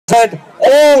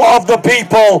all of the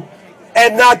people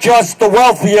and not just the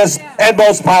wealthiest and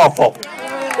most powerful.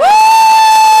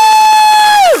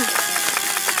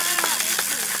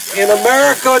 In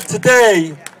America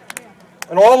today,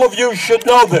 and all of you should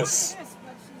know this,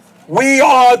 we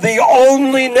are the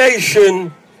only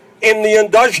nation in the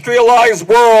industrialized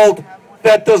world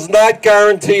that does not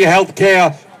guarantee health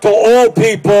care to all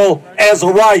people as a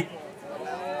right.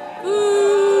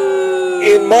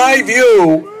 In my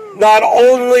view, not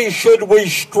only should we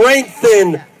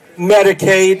strengthen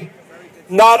Medicaid,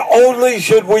 not only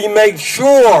should we make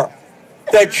sure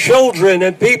that children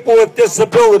and people with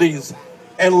disabilities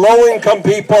and low-income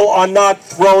people are not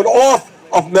thrown off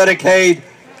of Medicaid,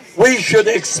 we should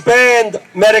expand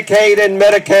Medicaid and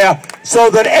Medicare so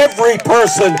that every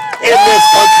person in this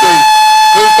country,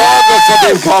 regardless of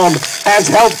income, has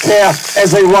health care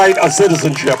as a right of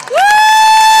citizenship.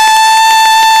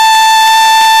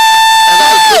 And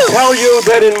I should tell you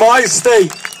that in my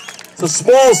state, it's a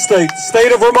small state, the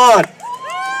state of Vermont,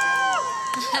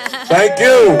 thank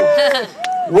you,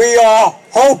 we are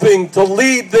hoping to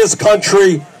lead this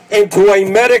country into a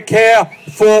Medicare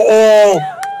for all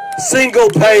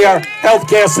single-payer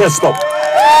healthcare system.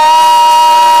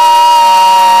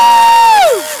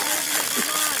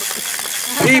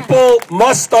 People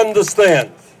must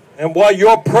understand, and why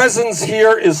your presence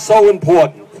here is so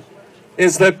important,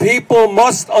 is that people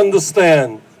must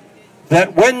understand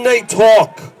that when they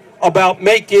talk about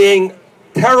making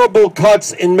terrible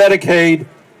cuts in Medicaid,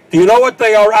 do you know what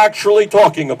they are actually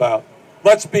talking about?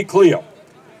 Let's be clear.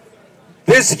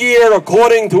 This year,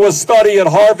 according to a study at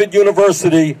Harvard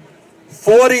University,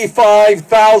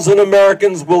 45,000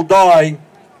 Americans will die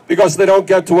because they don't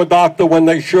get to a doctor when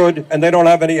they should and they don't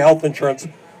have any health insurance.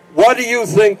 What do you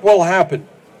think will happen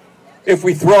if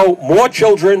we throw more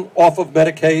children off of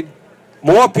Medicaid,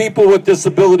 more people with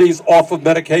disabilities off of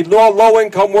Medicaid, more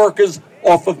low-income workers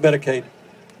off of Medicaid?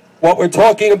 What we're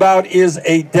talking about is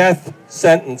a death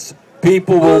sentence.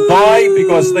 People will die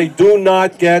because they do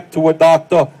not get to a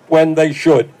doctor when they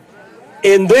should.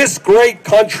 In this great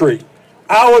country,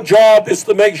 our job is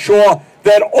to make sure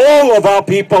that all of our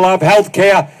people have health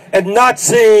care and not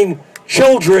seeing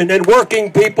children and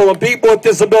working people and people with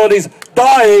disabilities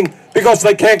dying because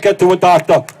they can't get to a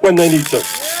doctor when they need to.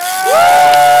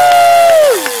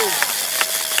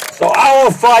 So our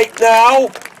fight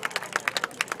now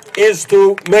is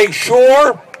to make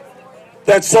sure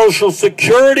that Social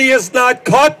Security is not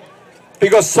cut,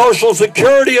 because Social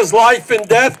Security is life and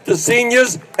death to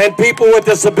seniors and people with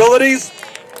disabilities.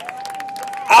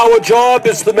 Our job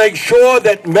is to make sure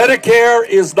that Medicare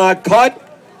is not cut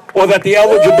or that the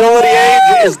eligibility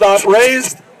age is not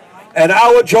raised. And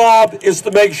our job is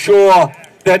to make sure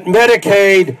that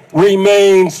Medicaid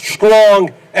remains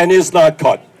strong and is not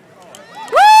cut.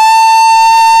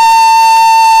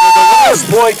 The last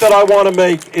point that I want to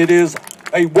make, it is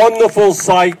a wonderful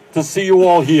sight to see you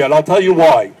all here, and I'll tell you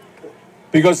why.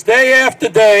 Because day after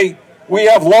day, we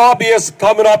have lobbyists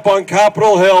coming up on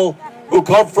Capitol Hill who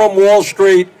come from Wall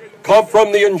Street, come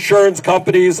from the insurance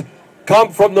companies, come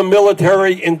from the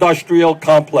military-industrial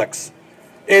complex.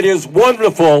 It is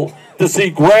wonderful to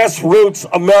see grassroots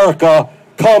America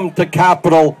come to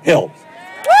Capitol Hill.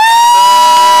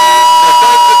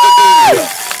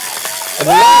 And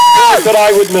the last point that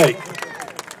I would make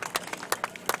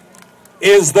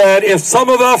is that if some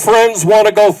of our friends want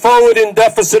to go forward in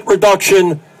deficit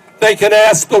reduction, they can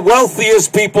ask the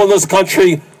wealthiest people in this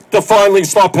country to finally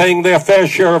start paying their fair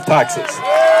share of taxes. They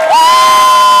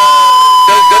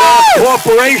can ask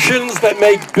corporations that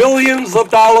make billions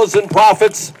of dollars in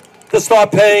profits to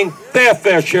start paying their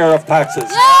fair share of taxes.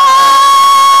 And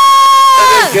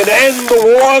they can end the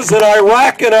wars in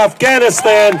Iraq and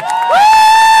Afghanistan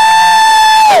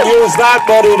and use that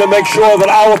money to make sure that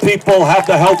our people have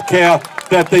the health care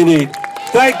that they need.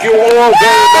 Thank you all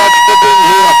very much for being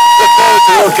here. Look forward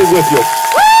to working with you.